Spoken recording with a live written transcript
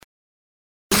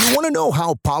Want to know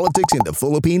how politics in the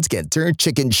Philippines can turn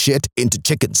chicken shit into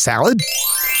chicken salad?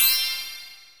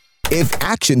 If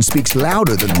action speaks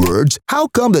louder than words, how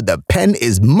come that the pen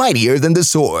is mightier than the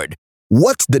sword?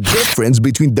 What's the difference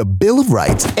between the Bill of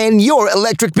Rights and your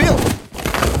electric bill?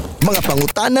 Mga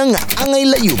pangutanang angay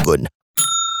layugon.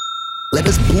 Let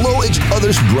us blow each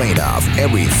other's brain off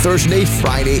every Thursday,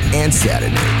 Friday, and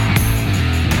Saturday.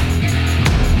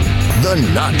 The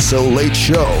Not So Late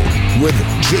Show with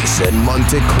Jason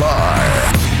Monteclar.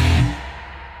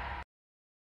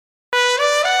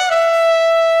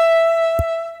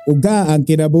 Uga ang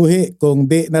kinabuhi kung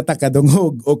di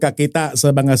natakadungog o kakita sa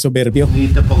mga soberbyo.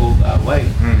 Hindi na pag-away.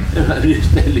 I'm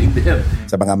just telling them.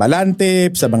 Sa mga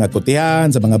malantip, sa mga kutihan,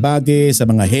 sa mga bagi, sa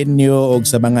mga henyo o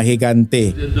sa mga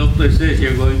higante. The doctor says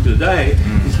you're going to die.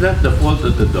 It's not the fault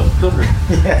of the doctor.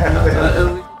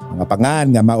 Mga pangan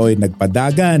nga maoy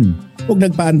nagpadagan o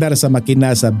nagpaandar sa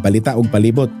makina sa balita o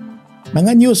palibot.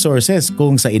 Mga news sources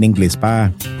kung sa in-English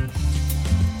pa.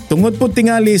 Tungod po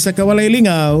tingali sa kawalay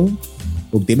lingaw,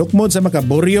 ug tinukmod sa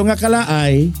makaburyo nga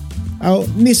kalaay,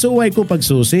 nisuway ko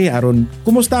pagsusi aron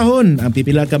kumustahon ang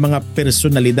pipila ka mga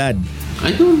personalidad.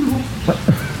 I don't know.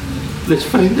 Let's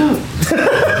find out.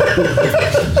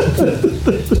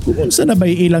 Kung sa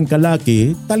nabay ilang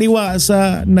kalaki, taliwa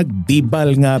sa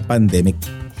nagdibal nga pandemic.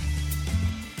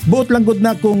 Buot lang gud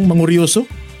na kong manguryoso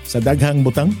sa daghang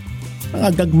butang,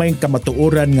 mga gagmayng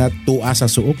kamatuoran nga tua sa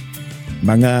suok,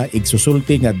 mga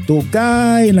igsusulti nga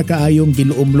dugay na kaayong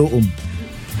giluom-luom.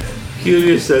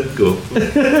 Curious sad ko.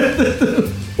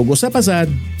 Ug usa pa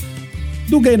sad,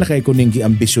 dugay na kay kuning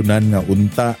giambisyonan nga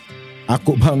unta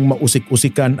ako bang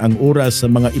mausik-usikan ang oras sa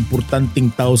mga importanteng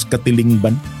tao sa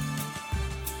katilingban.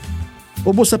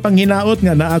 Ubos sa panghinaot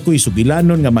nga naa ako'y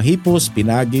sugilanon nga mahipos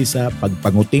pinagi sa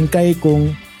pagpangutingkay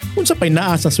kung unsa pay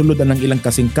naa sa suludan ng ilang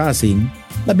kasing-kasing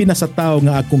labi na sa tao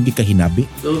nga akong gikahinabi.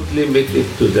 Don't limit it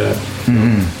to that.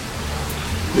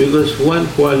 Because one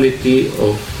quality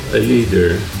of a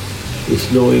leader is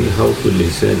knowing how to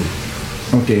listen.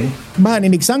 Okay. Bahan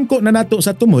inigsangko na nato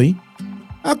sa tumoy,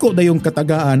 ako dayong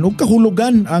katagaan o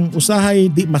kahulugan ang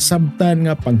usahay di masabtan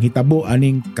nga panghitabo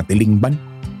aning katilingban.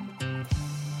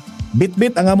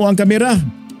 Bit-bit ang amo ang kamera,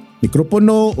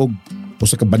 mikropono o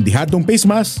sa kabandihadong face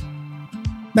mask.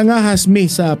 Nangahas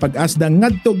mi sa pag-asdang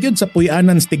ngadto gyud sa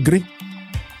puy-anan stigri.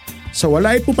 Sa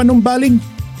walay po panumbaling,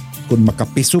 kung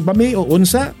makapiso ba mi o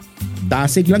unsa,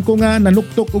 dasig lang ko nga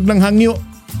nanuktok og nang hangyo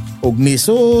og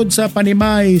nisod sa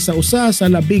panimay sa usa sa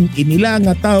labing inila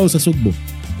nga tawo sa Sugbo.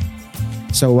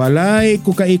 Sa walay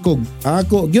ko kaikog,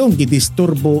 ako gyung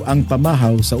gidisturbo ang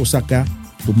pamahaw sa usa ka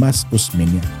Tomas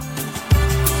Usmeña.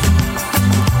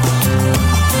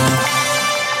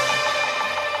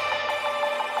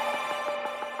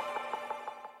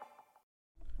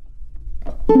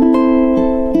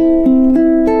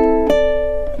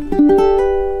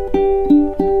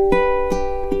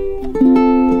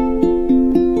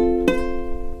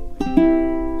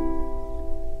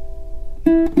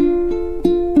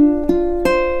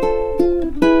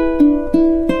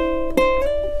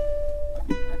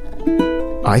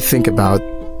 I think about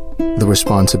the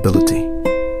responsibility,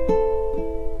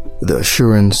 the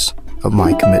assurance of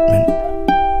my commitment,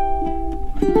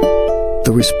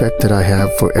 the respect that I have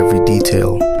for every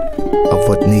detail of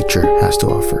what nature has to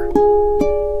offer.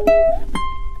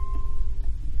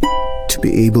 To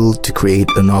be able to create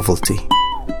a novelty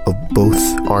of both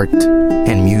art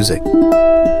and music,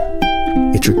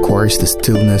 it requires the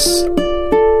stillness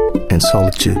and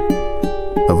solitude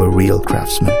of a real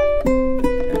craftsman.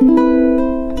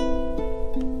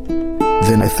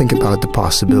 Then I think about the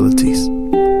possibilities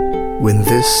when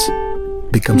this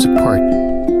becomes a part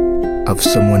of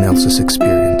someone else's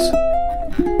experience.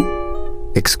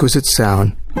 Exquisite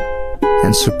sound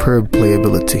and superb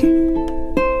playability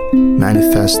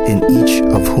manifest in each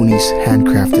of Huni's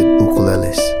handcrafted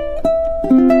ukuleles.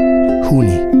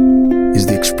 Huni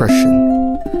is the expression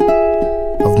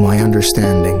of my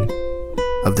understanding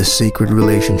of the sacred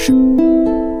relationship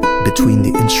between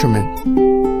the instrument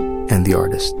and the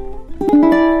artist.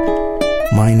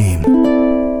 My name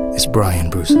is Brian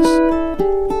Bruces.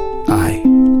 I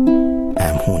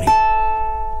am Huni.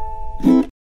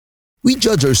 We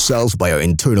judge ourselves by our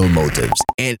internal motives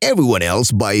and everyone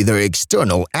else by their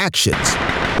external actions.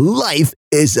 Life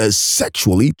is a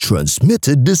sexually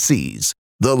transmitted disease.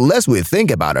 The less we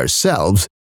think about ourselves,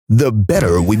 the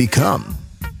better we become.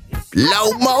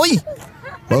 Lao Maui!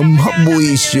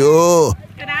 Pamhabuisyo!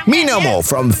 Minamo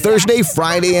from Thursday,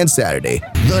 Friday, and Saturday.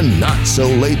 The Not So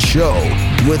Late Show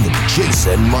with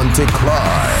Jason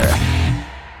Monteclar.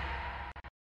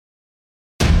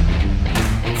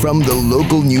 From the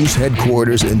local news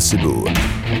headquarters in Cebu,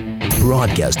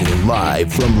 broadcasting live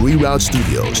from Reroute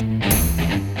Studios.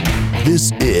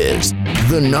 This is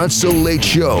The Not So Late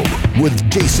Show with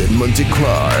Jason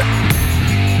Monteclar.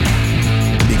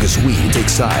 Because we take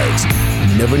sides,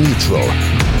 never neutral,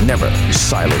 never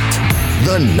silent.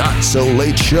 The Not So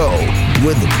Late Show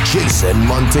with Jason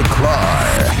Monteclar.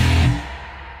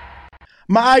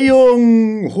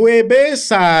 Maayong Huwebes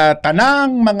sa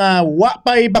tanang mga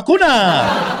wapay bakuna.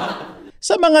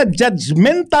 Sa mga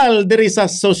judgmental diri sa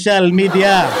social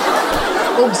media.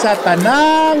 Ug sa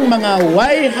tanang mga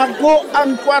way hago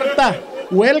ang kwarta.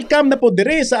 Welcome na po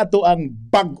diri sa ato ang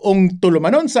bag-ong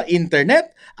tulumanon sa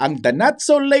internet, ang The Not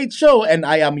So Late Show, and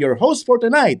I am your host for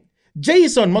tonight,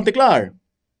 Jason Monteclar.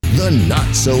 The Not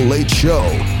So Late Show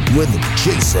with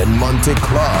Jason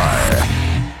Monteclar.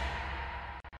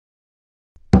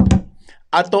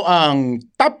 Ato ang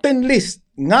top 10 list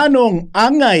nganong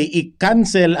angay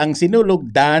i-cancel ang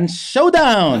Sinulog Dance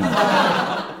Showdown.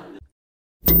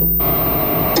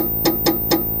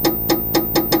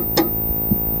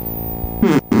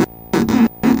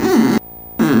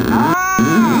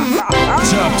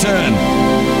 Top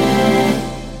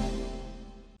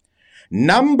 10.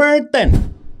 Number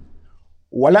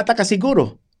 10. Wala ta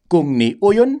kasiguro kung ni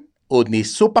Uyon o ni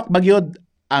Supak Bagyod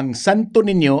ang santo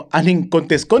ninyo aning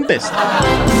contest-contest.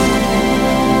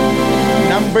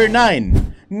 Number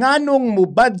 9. Nganong mo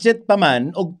budget pa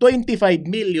man og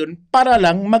 25 million para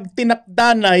lang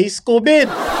magtinakdanay sa COVID.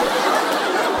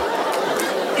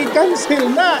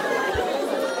 I-cancel na.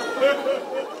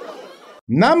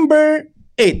 Number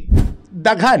 8.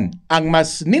 Daghan ang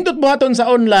mas nindot buhaton sa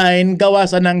online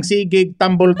gawasan ng sigig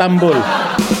tambol-tambol.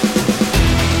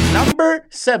 Number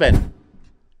 7.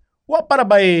 Wa para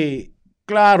ba'y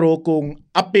klaro kung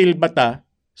apil bata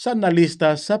sa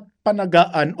nalista sa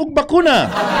panagaan ug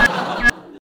bakuna.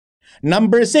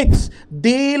 Number 6.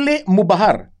 Dili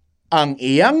mubahar ang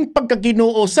iyang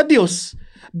pagkaginoo sa Dios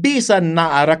bisan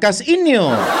naarakas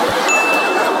inyo.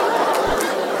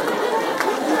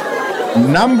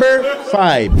 Number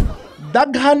 5.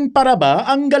 Daghan para ba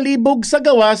ang galibog sa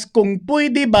gawas kung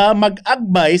pwede ba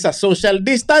mag-agbay sa social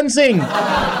distancing?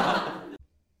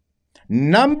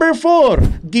 Number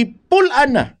 4.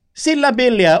 Gipulan na si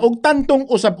Labella og tantong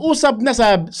usab-usab na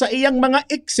sab sa iyang mga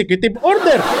executive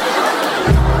order.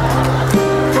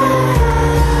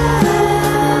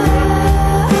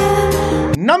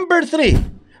 Number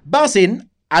 3. Basin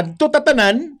adto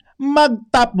tatanan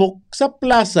magtapok sa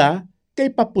plaza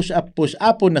kay pa-push up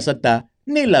na sadta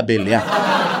ni Labella.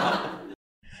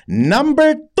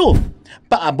 Number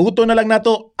 2. Paabuto na lang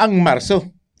nato ang Marso.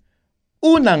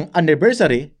 Unang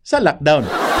anniversary sa lockdown.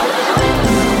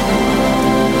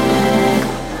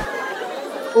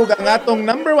 Ug ang atong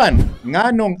number 1,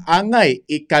 nganong angay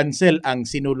i-cancel ang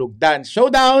Sinulog Dance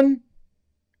Showdown,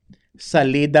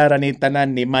 salida ra ni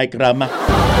tanan ni Mike Rama.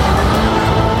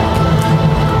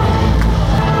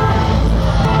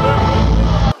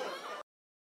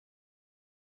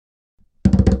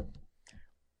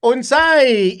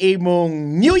 Unsay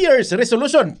imong New Year's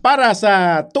resolution para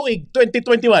sa tuig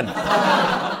 2021?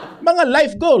 Mga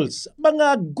life goals,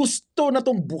 mga gusto na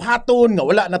tong buhaton nga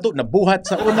wala na to nabuhat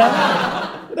sa una.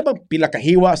 Ano bang pila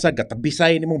kahiwa sa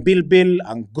gatabisay nimong bilbil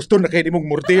ang gusto na kay nimong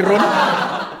murtiron?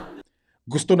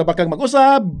 Gusto na ba kang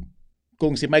mag-usab?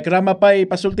 Kung si Mike Rama pa'y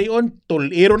pasultion,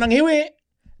 tuliron ang hiwi,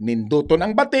 ninduton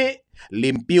ang bati,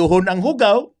 limpyuhon ang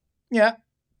hugaw, nya,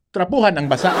 trapuhan ang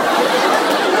basa.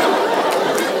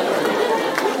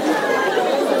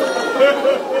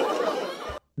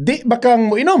 Di ba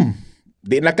kang mo inom?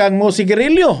 Di na kang mo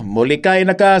sigarilyo? Muli kay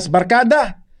nakas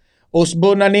barkada?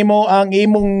 Usbo na nimo ang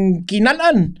imong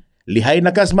kinanan? Lihay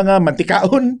nakas mga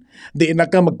mantikaon? Di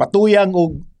na ka magpatuyang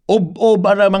og ob-ob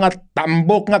ang mga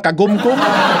tambok nga kagumkum?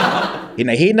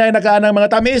 Hinahinay na ka ng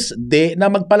mga tamis? Di na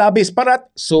magpalabis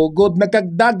parat? Sugod na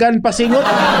kagdagan pasingot?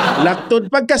 Laktod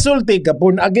pagkasulti,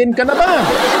 gabon again ka na ba?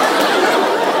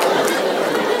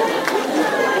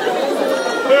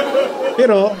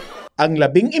 Pero ang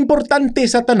labing importante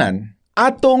sa tanan,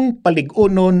 atong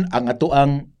paligunon ang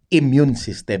atoang immune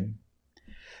system.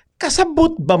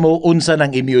 Kasabot ba mo unsa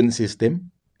ng immune system?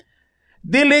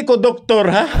 Dili ko doktor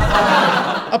ha?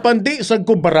 Apan di sa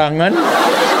kubarangan?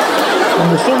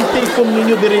 Kumusulti kung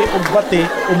ninyo diri og bati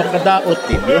o makadaot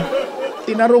ninyo.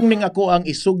 Tinarong ning ako ang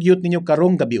isugyot ninyo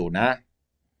karong gabi una.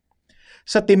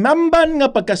 Sa timamban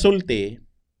nga pagkasulti,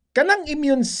 kanang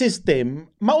immune system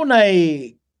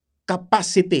maunay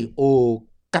capacity o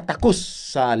katakos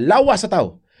sa lawa sa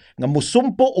tao nga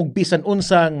musumpo og bisan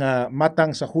unsa nga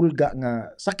matang sa hulga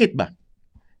nga sakit ba.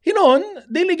 Hinon,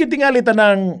 dili gyud tingali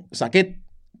tanang sakit,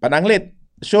 pananglit.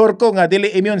 Sure ko nga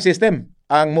dili immune system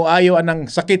ang muayo anang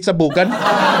sakit sa bugan.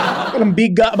 Kanang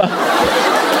biga ba?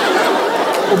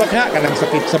 O baka kanang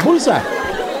sakit sa bulsa?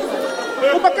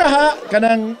 O baka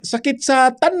kanang sakit sa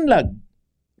tanlag?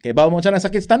 Kaya ba mo siya ng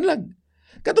sakit sa tanlag?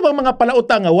 Kato bang mga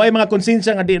palautang nga, way mga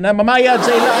konsensya nga di na mamayad sa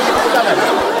ilang utangan?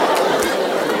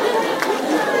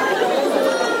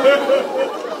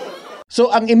 So,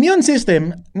 ang immune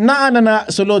system, naa na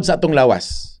sulod sa atong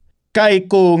lawas. Kay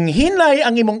kung hinay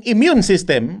ang imong immune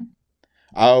system,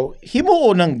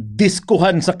 himuo ng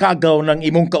diskuhan sa kagaw ng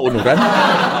imong kaunuran.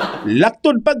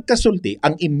 Laktod pagkasulti,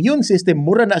 ang immune system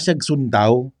mura na siya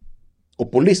sundaw o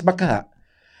pulis baka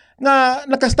nga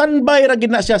naka-standby ra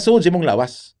gid na siya sud sa imong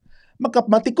lawas.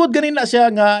 Matikod ganin na siya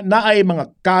nga naay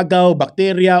mga kagaw,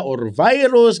 bakterya or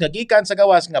virus nga gikan sa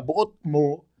gawas nga buot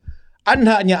mo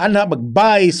anha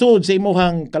magbay sud sa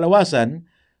imuhang kalawasan.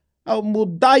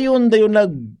 Dayon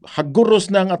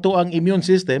naghaguros ng ato ang immune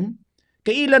system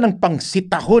kay ila ng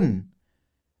pangsitahon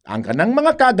ang kanang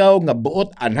mga kagaw nga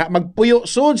buot anha magpuyo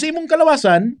sud sa imong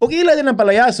kalawasan ug ila din ang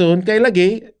palayason kay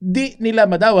lagi di nila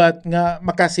madawat nga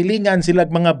makasilingan sila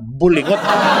mga bulingot.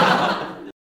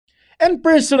 And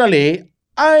personally,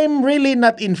 I'm really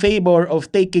not in favor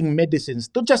of taking medicines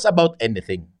to just about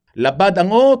anything. Labad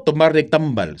ang tumardig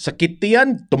tambal. Sakit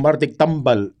tiyan, tumardig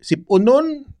tambal.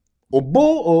 Sipunon, ubo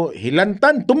o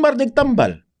hilantan, tumardig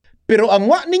tambal. Pero ang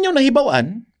wa ninyo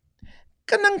nahibawan,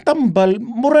 kanang tambal,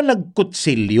 mura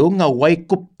nagkutsilyo nga way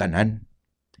kuptanan.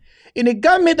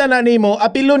 Inigamit ana nimo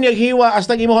apilon yung hiwa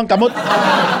hasta imuhang kamot.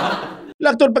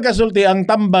 Laktod pagkasulti ang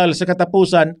tambal sa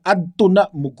katapusan adto na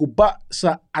muguba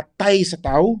sa atay sa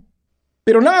tao.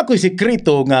 Pero na ako'y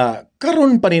sikreto nga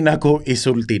karon pa rin ako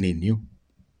isulti ninyo.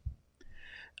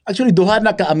 Actually, duha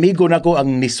na ka amigo nako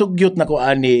ang nisugyot nako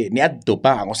ani ni adto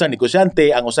pa. Ang usa negosyante,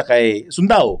 ang usa kay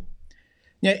sundaw.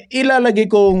 Nya ilalagi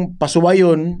kong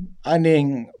pasuwayon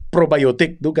aning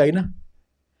probiotic dugay na.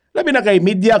 Labi na kay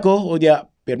media ko o dia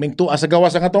perming tuwa sa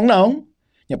gawas ang atong naong.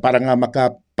 Nya para nga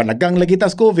makapanagang lagi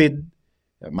tas COVID.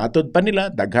 Matod pa nila,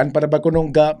 daghan para ba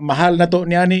kunong mahal na to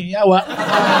ni ani yawa.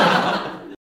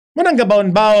 Manang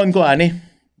gabaon-baon ko ani.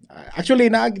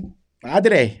 Actually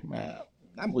adire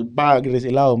bag rin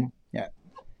sila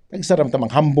nagsaram tamang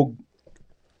hambog.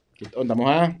 Kitoon ta mo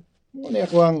ha. Muna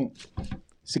ako ang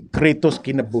sikretos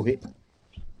kinabuhi.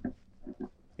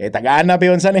 Tagaan na pa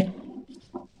yun san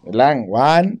lang.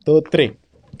 1, 2,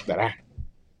 3. Tara.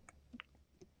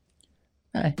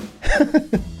 Ay.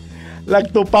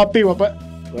 Lactopuffy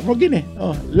mo gini.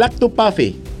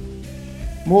 Lactopuffy.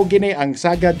 Mo gini ang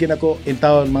sagad ginako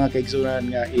intawon mga kaigsunan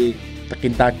nga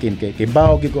takin-takin kay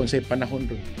bawo gid ko sa panahon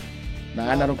ron.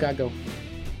 Naana ron kagaw.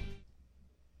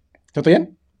 Totoo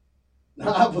yan?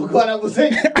 Nakapugwa na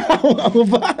musik. Ako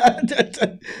ba?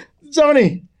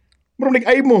 Sorry. Marunig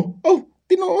ay mo.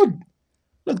 Tinuod.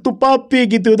 Lactopuffy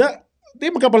gitu da.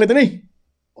 Di makapalit na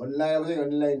Online musik,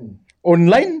 online.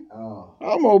 Online?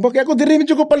 Oo. Bakit ako diri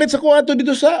medyo ko palit sa kuwato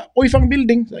dito sa Oifang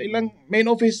Building, sa ilang main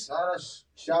office. Sa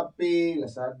Shopee,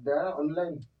 Lazada,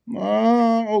 online.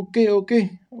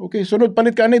 Okay. Sunod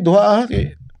palit ka ni duha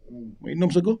kay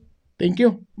mainom sa ko. Thank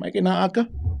you. May kinaa ka.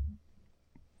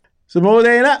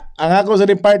 Sumuday na. Ang ako sa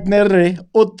di partner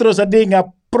utro sa di nga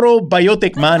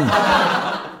probiotic man.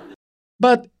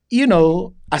 But,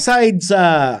 aside sa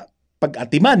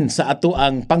pag-atiman sa ato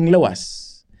ang panglawas,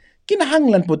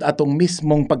 kinahanglan pod atong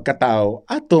mismong pagkatao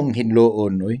atong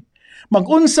hinloon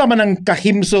magunsa man ang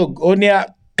kahimsog o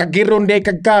niya kagiron day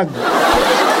kagkag.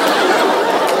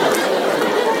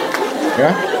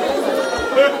 Yeah?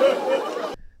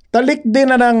 Talik din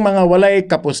na ng mga walay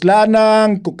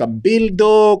kapuslanang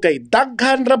kukabildo kay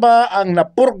daghan ra ba ang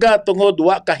napurga tungod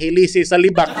wa kahilisi sa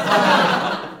libak.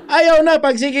 Ayaw na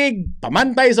pagsigig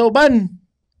pamantay sa uban.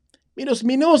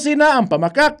 Minus-minusin na ang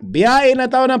pamakak, biyahe na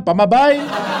tao ng pamabay.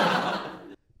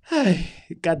 Ay,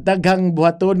 kadaghang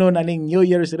buhatonon aning New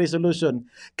Year's resolution.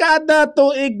 Kada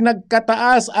tuig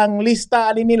nagkataas ang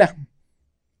lista ani nila.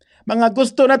 Mga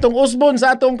gusto na tong usbon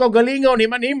sa atong kaugalingon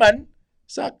himan-himan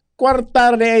sa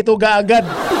kwartar na ito gaagad.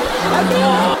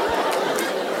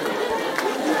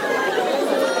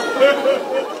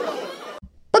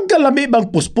 Pagkalami bang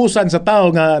puspusan sa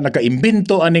tao nga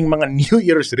nakaimbento aning mga New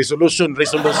Year's resolution,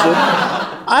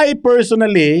 I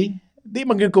personally, di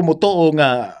magiging kumutuo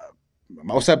nga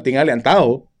mausab tingali ang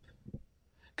tao.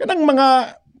 Kanang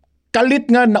mga kalit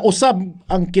nga nausab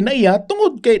ang kinaiya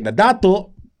tungod kay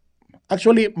nadato,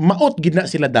 actually maot gid na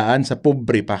sila daan sa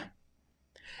pobre pa.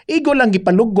 Igo lang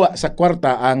gipalugwa sa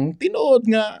kwarta ang tinuod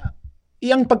nga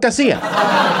iyang pagkasiya.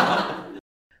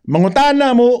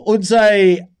 Mangutana mo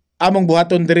unsay among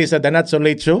buhaton diri sa The Not So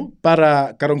Late Show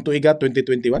para karong tuiga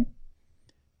 2021?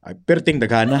 Ay perting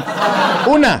daghana.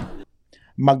 Una,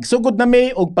 Magsugod na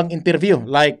may og pang-interview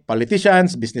like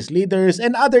politicians, business leaders,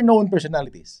 and other known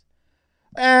personalities.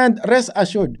 And rest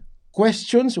assured,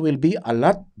 questions will be a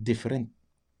lot different.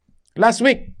 Last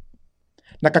week,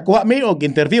 nakakuha may og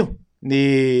interview ni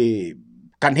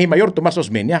kanhi Mayor Tomas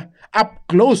Osmeña. Up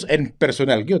close and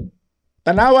personal gyud.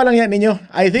 Tanawa lang yan ninyo.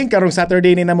 I think karong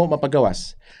Saturday ni namo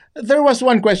mapagawas. There was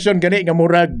one question gani nga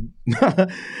murag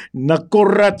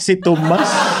nakurat si Tomas.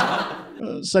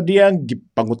 Sa diyang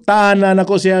gipangutana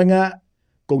nako siya nga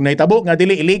kung nahitabo nga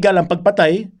dili illegal ang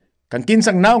pagpatay, kang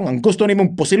kinsang naong ang gusto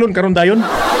nimong pusilon karon dayon.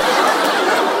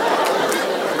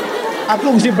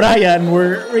 Akong si Brian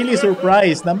were really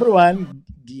surprised. Number one,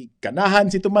 gikanahan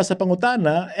si Tomas sa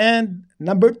pangutana, and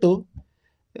number two,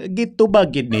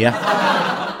 gitubagid niya.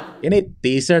 Ini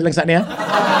teaser lang sa niya.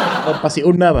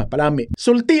 Pasiun na ba, palami.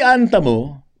 Sultian ta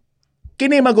mo,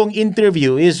 kini magong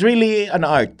interview is really an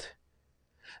art.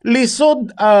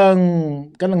 Lisod ang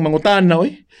kanang mangutana,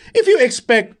 oy. If you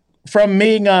expect from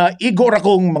me nga igor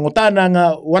akong mangutana nga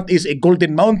what is a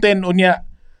golden mountain, unya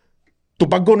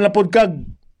tubagon lapod kag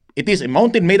it is a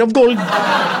mountain made of gold.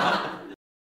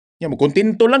 Ya mo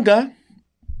kontento lang ka.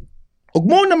 Ug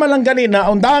mo na malang gani na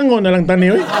undangon na lang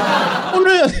tani, oy.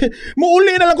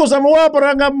 Muuli na lang ko sa mga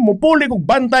para nga mupuli kong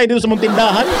bantay dito sa mong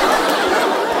tindahan.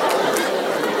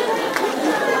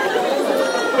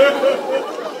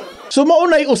 So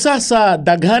maunay usa sa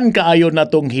daghan kaayo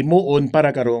natong himuon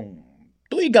para karong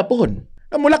tuig gapon.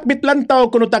 Mulakbit lang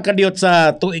taw kuno ta kadiyot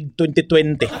sa tuig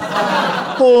 2020.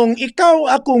 Kung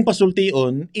ikaw akong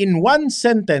pasultion in one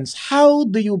sentence, how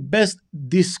do you best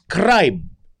describe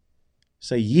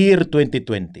sa year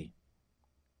 2020?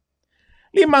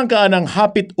 5 ka ng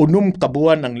hapit 6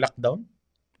 kabuan ng lockdown.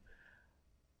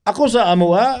 Ako sa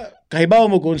amuha, kahibaw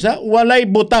mo kunsa, walay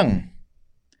butang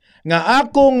nga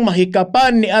akong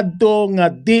mahikapan ni adto nga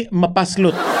di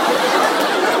mapaslot.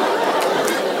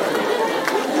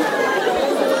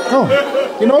 Oh,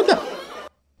 tinuod.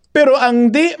 Pero ang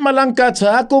di malangkat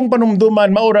sa akong panumduman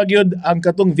maura gyud ang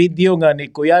katong video nga ni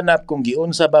Kuyanap kung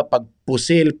giunsa ba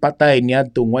pagpusil patay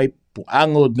niadtong way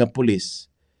puangod nga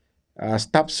pulis.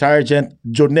 Staff Sergeant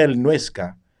Jonel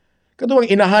Nuesca. Katuwang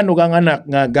inahan ug ang anak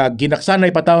nga ginaksanay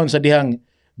patawon sa dihang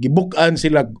gibuk-an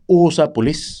sila sa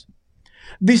pulis.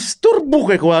 Disturbo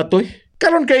kay kuwatoy.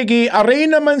 Karon kay gi-array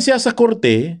naman siya sa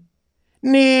korte,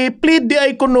 ni plead di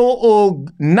ay kuno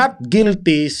og not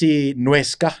guilty si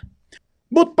Nuesca.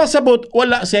 But pasabot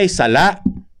wala siya sala.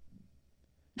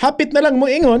 Hapit na lang mo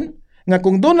ingon nga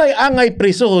kung dunay angay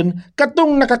prisuhon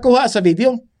katong nakakuha sa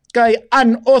video kay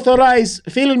unauthorized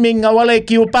filming nga walay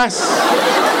Q-pass.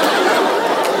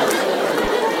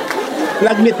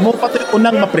 Lagnit mo pati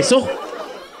unang mapriso.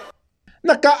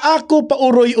 Nakaako pa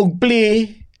uroy og plea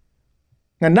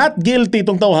nga not guilty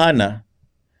tong tawhana.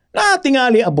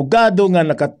 Natingali abogado nga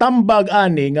nakatambag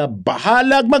ani nga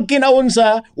bahalag magkinaon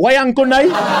sa wayang kunay.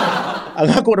 Ang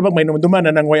ako ra bang may naman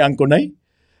ng wayang kunay?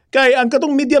 Kay ang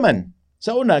katong media man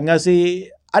sa una nga si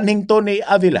Anhing Tony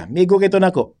Avila, migo kito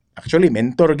nako. Actually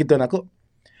mentor kito nako.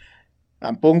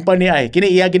 Ampong pa ni ay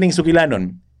kini iya gining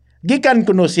sugilanon. Gikan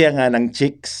kuno siya nga ng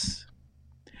chicks.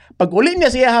 Pag uli niya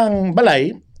siyang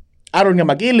balay, aron nga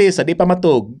mag-ili sa di pa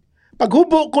matug,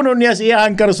 paghubo kuno niya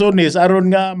siyang karsones aron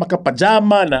nga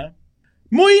makapajama na,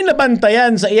 muy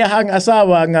nabantayan sa iyahang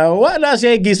asawa nga wala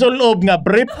siya gisulob nga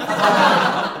brief.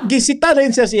 Gisita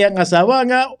rin siya siyang asawa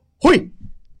nga, huy!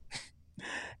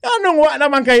 Anong wa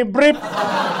naman kay brief?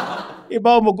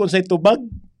 Ibaw mo kung sa'y tubag.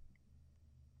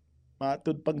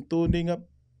 Matod pang tunay nga,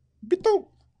 bitaw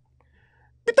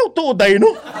tuoday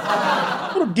no?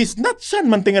 Pero gisnatsan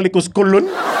man tingali ko skulon.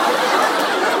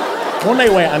 Munay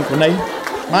wayaan ko nay.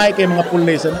 May kay mga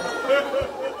pulis na.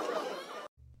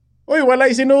 Uy,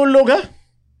 walay sinulog ha?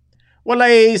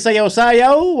 Walay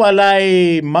sayaw-sayaw,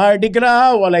 walay Mardi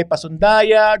Gras, walay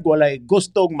pasundayag, walay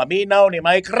gustong maminaw ni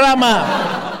Mike Rama.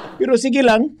 Pero sige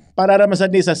lang, para ramasan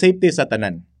ni sa safety sa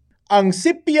tanan. Ang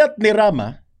sipyat ni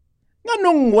Rama,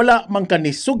 nganong wala man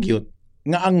kanisugyot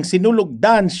nga ang sinulog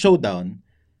dance showdown,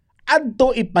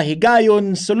 adto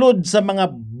ipahigayon sulod sa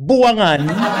mga buwangan,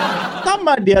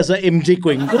 tama diya sa MJ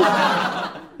Quinco.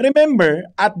 Remember,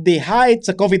 at the height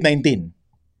sa COVID-19,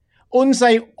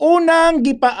 unsay unang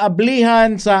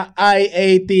gipaablihan sa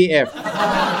IATF.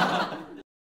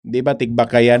 Di ba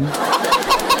tigbakayan?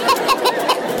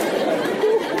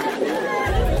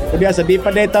 Kunya sa di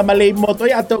pa data malimot,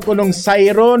 oy ato kunong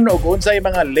siron o unsay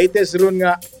mga latest ron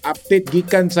nga update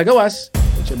gikan sa gawas,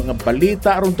 unsay mga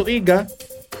balita aron tuiga.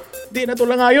 Di na to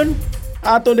lang ayon.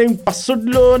 Ato na yung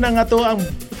pasudlo ng ato ang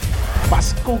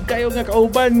Pasko kayo nga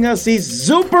kauban nga si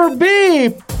Super B.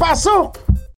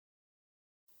 Pasok!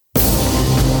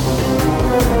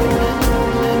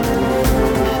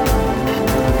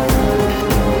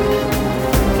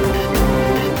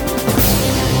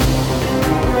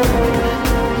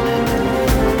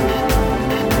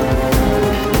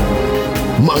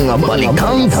 Mga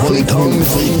balitang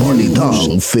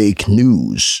fake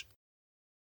news.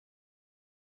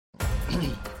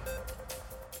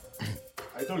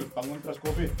 Idol, pangontras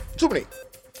coffee. Sobre.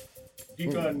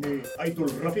 Gikan ni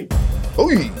Idol Rafi.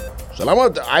 Uy,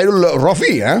 salamat Idol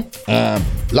Rafi, ha?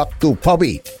 Luck to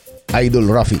Puppy,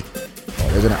 Idol Rafi.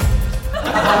 Ito na.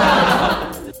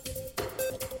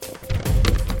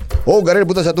 Ganun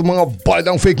punta sa itong mga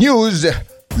balitang fake news,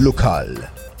 lokal.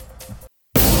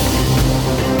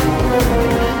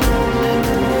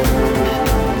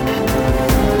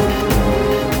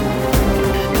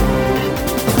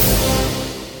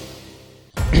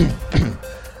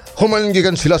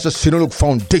 Humangigan sila sa Sinulog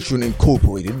Foundation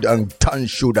Incorporated ang Tan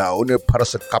Showdown para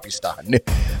sa kapistahan.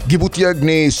 Gibutiag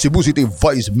ni Cebu City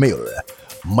Vice Mayor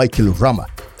Michael Rama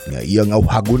nga iyang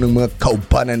awhagon ng mga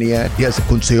kaubanan niya diya sa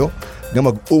konseyo nga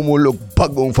mag-umulog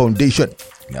bagong foundation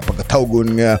nga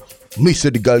pagkatawgon nga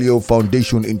Misa de Gallo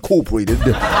Foundation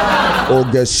Incorporated o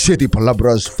City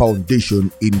Palabras Foundation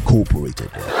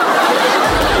Incorporated.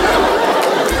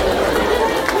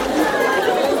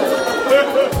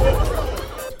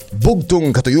 Bugtong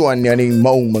katuyuan niya ning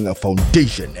maong mga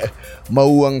foundation,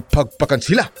 mauang pagpakan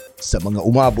sila sa mga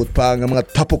umabot pa nga mga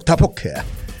tapok-tapok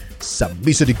sa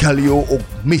Misa de Gallo o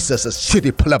Misa sa City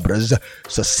Palabras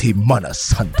sa Semana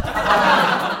Santa.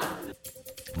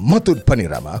 Matud pa ni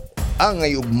Rama,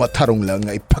 angay ug matarong lang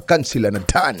nga ipakan sila na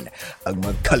daan ang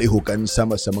mga kalihukan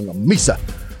sama sa mga misa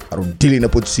aron dili na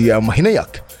pud siya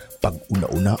mahinayak pag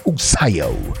una-una og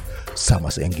sayaw sama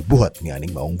sa iyang gibuhat nga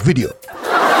ning maong video.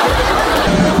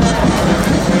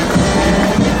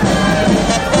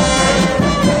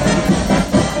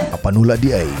 Apanula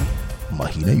di ay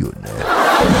mahina yun.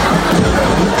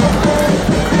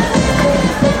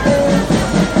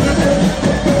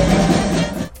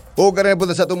 O ganyan po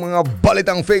sa itong mga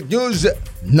balitang fake news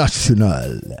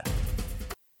national.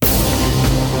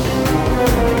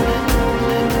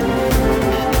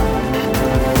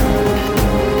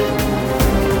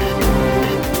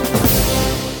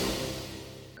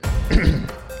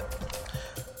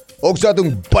 O sa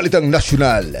atong balitang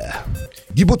nasyonal,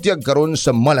 gibutyag karon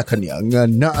sa Malacañang nga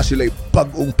naa sila'y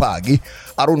bagong paagi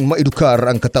aron maedukar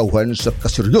ang katawhan sa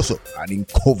kaseryoso aning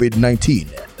COVID-19.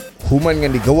 Human nga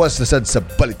nigawas na sad sa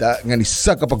balita nga ni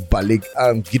sa kapagbalik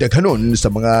ang gidaghanon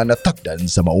sa mga natakdan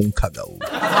sa maong kagaw.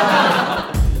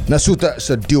 Nasuta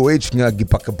sa DOH nga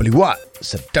gipakabaliwa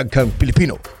sa daghang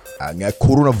Pilipino ang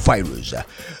coronavirus.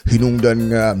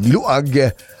 Hinungdan nga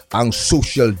niluag ang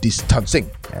social distancing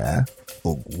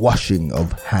o washing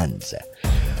of hands.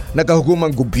 Nakahukom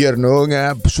ang gobyerno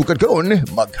nga sukat karon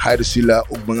mag-hire sila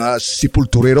og mga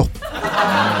sepulturero,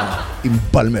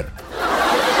 embalmer.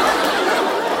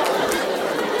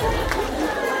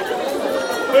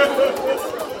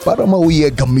 Para mauya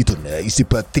gamiton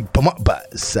isip tigpamaba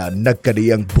sa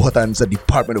nagkadiyang buhatan sa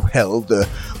Department of Health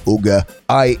o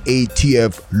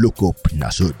IATF Lukop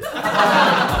Nasud.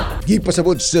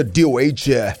 Gipasabot sa DOH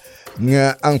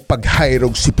nga ang pag-hire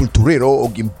og sepulturero o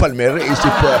embalmer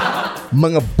isip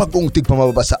mga bagong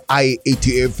tigpamababa sa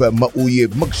IATF mauye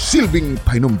magsilbing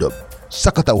pahinumdom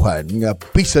sa katawhan nga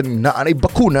bisan na anay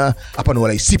bakuna apan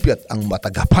walay sipyat ang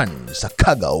matagapan sa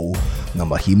kagaw nga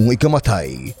mahimong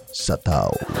ikamatay sa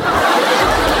tao.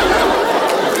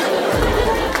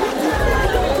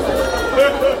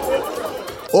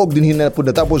 Og dinhin na po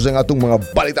natapos ang atong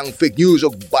mga balitang fake news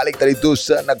og balik ta dito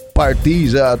sa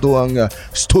nagparty sa atong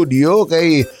studio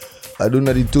kay adun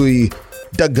na dito'y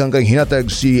daghang kang hinatag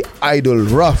si Idol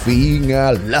Rafi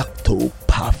nga Lacto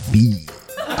Puffy.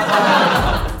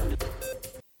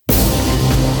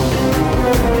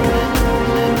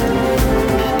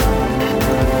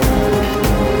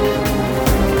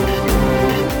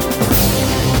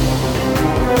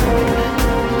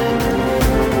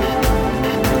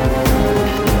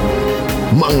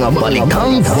 Mga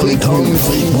balitang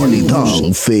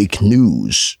fake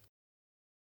news.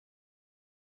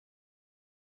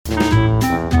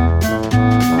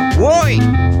 Woy!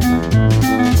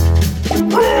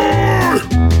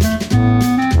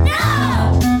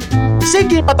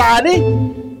 Sige, patani!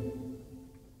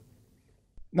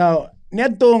 Now,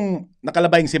 niadtong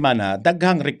nakalabayng semana,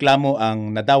 daghang reklamo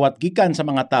ang nadawat gikan sa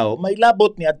mga tao may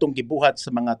labot niadtong gibuhat sa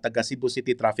mga taga Cebu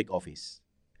City Traffic Office.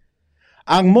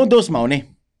 Ang modus mao ni.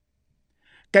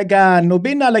 Kaga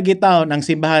nobena lagi taon ang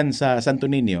simbahan sa Santo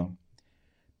Niño.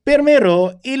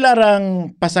 Primero,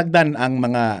 ilarang pasagdan ang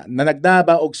mga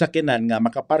nanagdaba og sakinan nga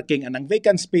makaparking anang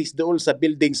vacant space dool sa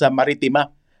building sa Maritima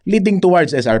leading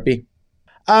towards SRP.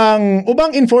 Ang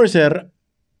ubang enforcer,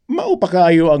 mao pa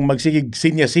kaayo ang magsigig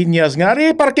sinya-sinyas nga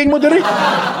parking mo diri.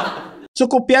 So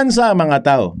kumpiyansa ang mga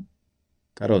tao.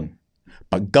 Karon,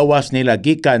 Paggawas nila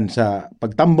gikan sa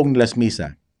pagtambong nila sa misa,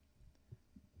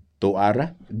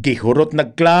 tuara, gihurot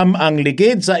nagklam ang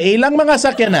ligid sa ilang mga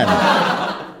sakyanan.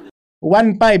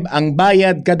 1.5 ang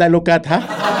bayad kada lukat ha?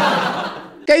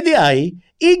 Kay di ay,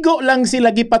 igo lang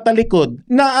sila gipatalikod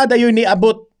na adayon ni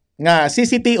abot nga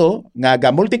CCTO,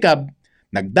 nga multicab,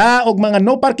 nagdaog mga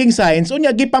no parking signs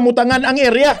unya gipamutangan ang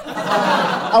area.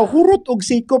 Aw hurot og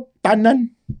sikop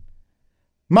tanan.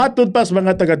 Matud pas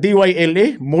mga taga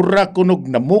DYLA, mura kunog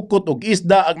namukot og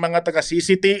isda ang mga taga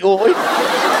CCTO. Oy.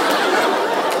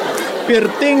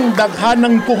 Perting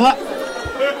daghanang kuha.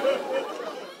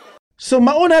 So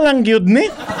mauna lang gyud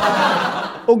ni.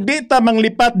 Og di ta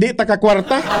manglipat, di ta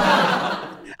kakwarta.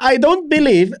 I don't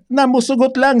believe na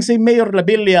musugot lang si Mayor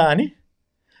Labilla ni.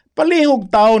 Palihog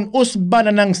taon usba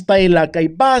na ng styla kay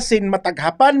basin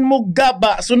mataghapan mo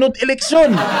gaba sunod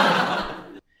eleksyon.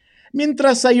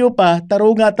 Mintras sayo pa,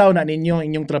 tarunga taon na ninyo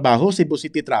inyong trabaho, Cebu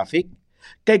City Traffic.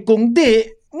 Kay kung di,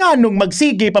 nganong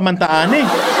magsige pamantaan eh.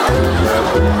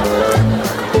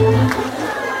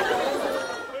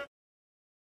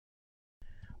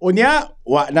 Unya,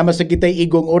 wa na masagitay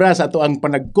igong oras ato ang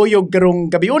panagkuyog karong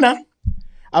gabi una.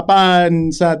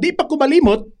 Apan sa di pa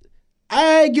kumalimot,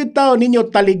 ay gyud taon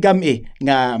ninyo taligam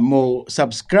nga mo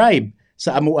subscribe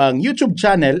sa amo ang YouTube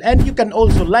channel, and you can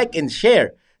also like and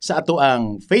share sa ato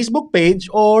ang Facebook page,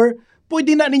 or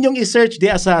pwede na ninyong i-search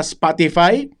diya sa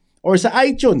Spotify or sa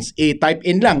iTunes. I-type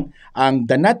in lang ang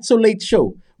The Not So Late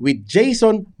Show with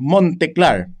Jason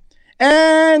Monteclar.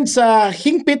 And sa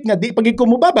hingpit nga di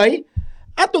pagkikumubabay,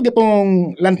 ato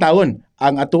gipong lantawon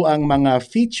ang ato ang mga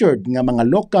featured nga mga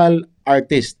local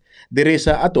artist diri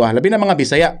sa ato, labi na mga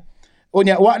Bisaya.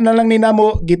 Unya, wa na lang ni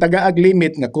namo gitagaag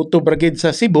limit nga kutob ragid sa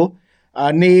Cebu,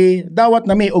 ni dawat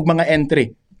nami og mga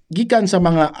entry gikan sa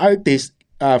mga artist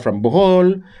from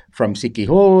Bohol, from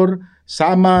Siquijor,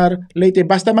 Samar, Leyte,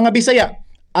 basta mga Bisaya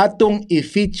atong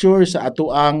i-feature sa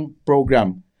ato ang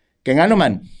program. Kaya nga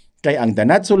naman, kay ang The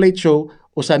Not So Late Show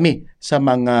usami sa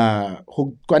mga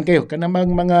kuan kayo kanang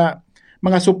mga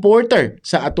supporter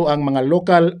sa ato ang mga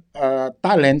local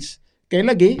talents, kay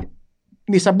lagi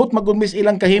nisabot magumis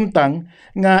ilang kahimtang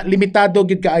nga limitado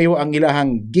gid kaayo ang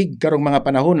ilahang gig karong mga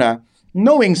panahona,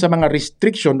 knowing sa mga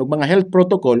restriction ug mga health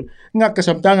protocol nga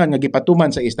kasamtangan nga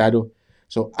gipatuman sa estado.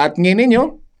 So at ninyo,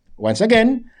 once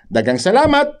again, dagang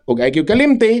salamat ug ay gyud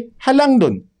kalimti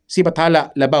halangdon si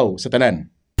Bathala Labaw sa tanan.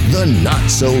 The Not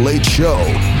So Late Show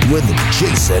with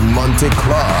Jason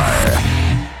Monteclar.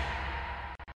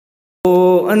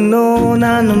 O ano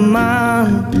na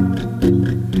naman,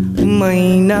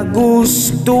 may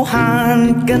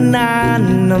nagustuhan ka na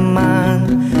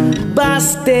naman,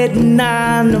 busted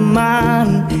na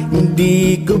naman,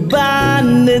 hindi ko ba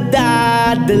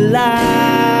nadadala?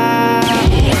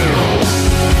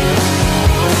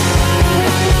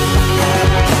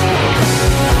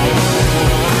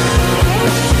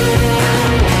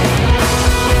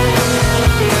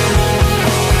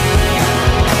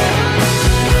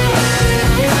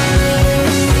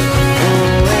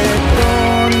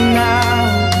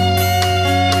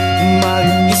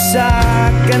 Mag-isa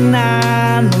ka na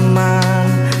naman,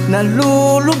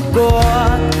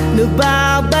 nalulugod,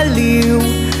 nababaliw,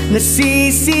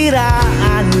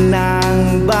 nasisiraan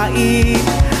ng bait,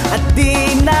 at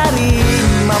di na rin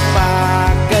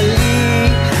mapakali,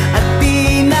 at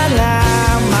di na nga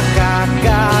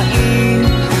makakain,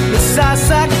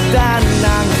 nasasaktan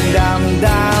ng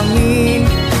damdamin.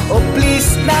 O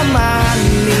please naman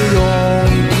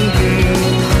niyong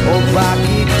tingin, o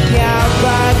bakit niya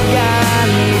ba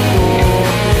ganito,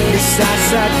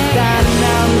 nasasaktan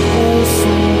ng puso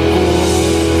ko,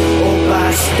 o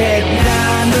busted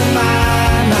na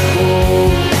naman ako,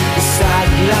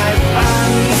 sad life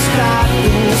ang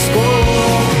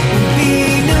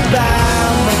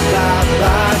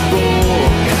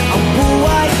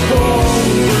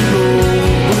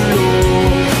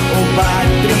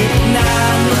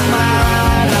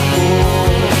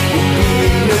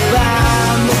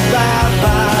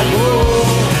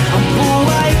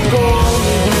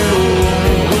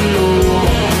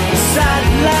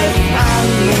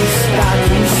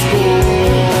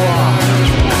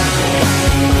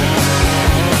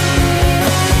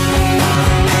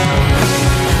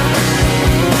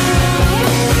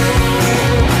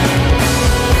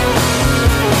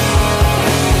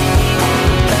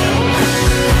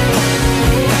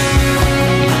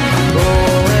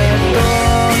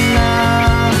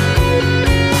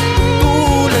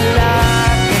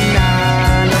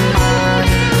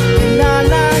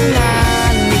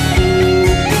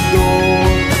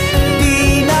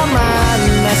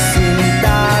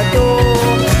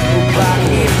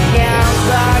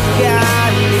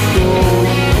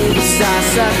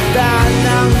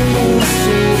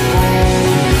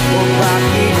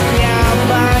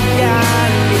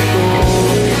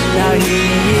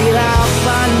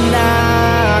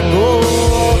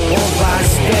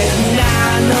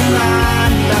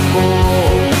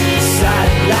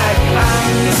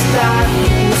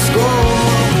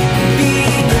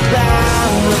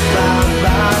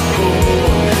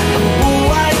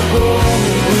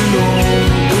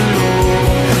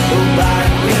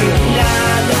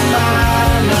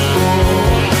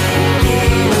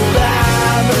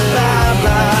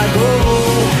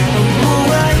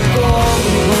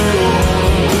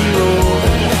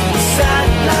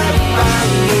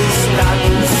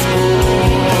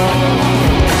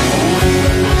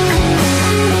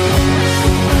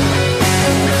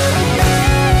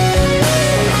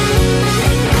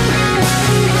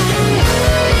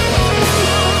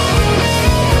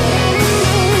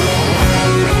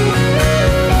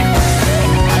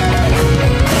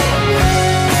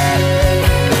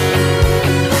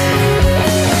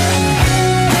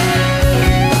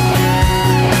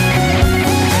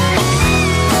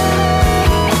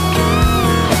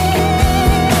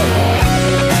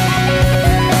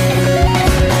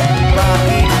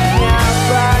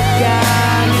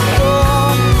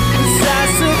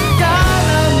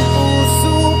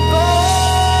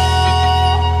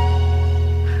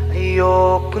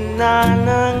Ayoko na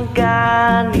ng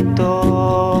ganito.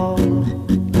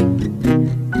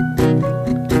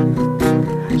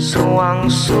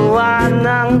 Suwang-suwa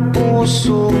ng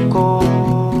puso ko.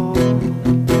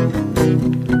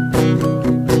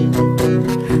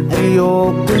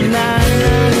 Ayoko